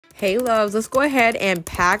Hey loves, let's go ahead and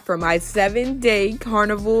pack for my 7-day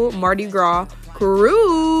Carnival Mardi Gras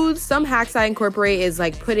cruise. Some hacks I incorporate is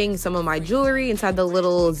like putting some of my jewelry inside the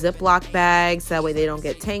little Ziploc bags so that way they don't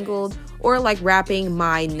get tangled, or like wrapping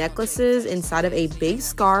my necklaces inside of a big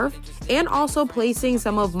scarf, and also placing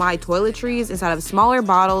some of my toiletries inside of smaller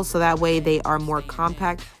bottles so that way they are more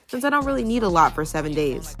compact, since I don't really need a lot for 7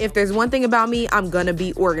 days. If there's one thing about me, I'm gonna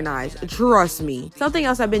be organized. Trust me. Something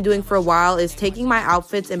else I've been doing for a while is taking my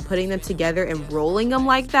outfits and putting them together and rolling them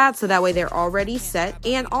like that so that way they're already set.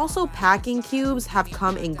 And also packing cubes have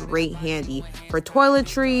come in great handy for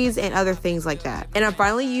toiletries and other things like that. And I'm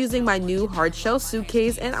finally using my new hard shell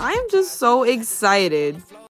suitcase and I am just so excited.